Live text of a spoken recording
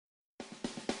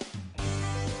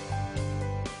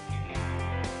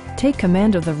Take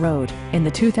command of the road in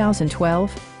the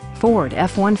 2012 Ford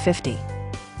F-150.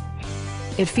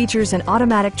 It features an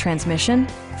automatic transmission,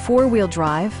 four-wheel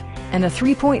drive, and a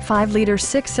 3.5-liter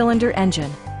six-cylinder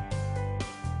engine.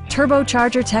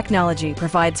 Turbocharger technology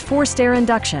provides forced air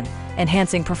induction,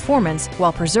 enhancing performance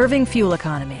while preserving fuel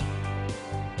economy.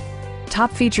 Top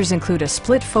features include a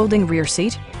split folding rear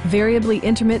seat, variably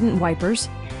intermittent wipers,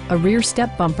 a rear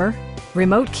step bumper,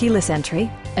 remote keyless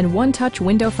entry, and one-touch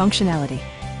window functionality.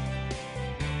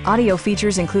 Audio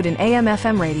features include an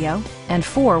AM/FM radio and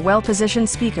 4 well-positioned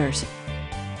speakers.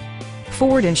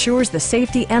 Ford ensures the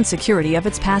safety and security of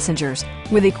its passengers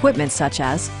with equipment such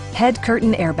as head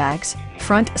curtain airbags,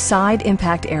 front side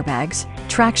impact airbags,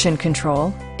 traction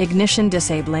control, ignition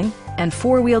disabling, and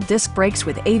four-wheel disc brakes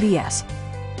with ABS.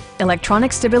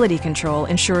 Electronic stability control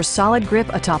ensures solid grip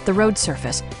atop the road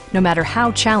surface, no matter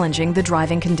how challenging the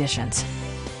driving conditions.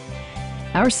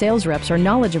 Our sales reps are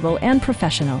knowledgeable and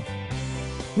professional.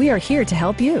 We are here to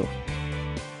help you.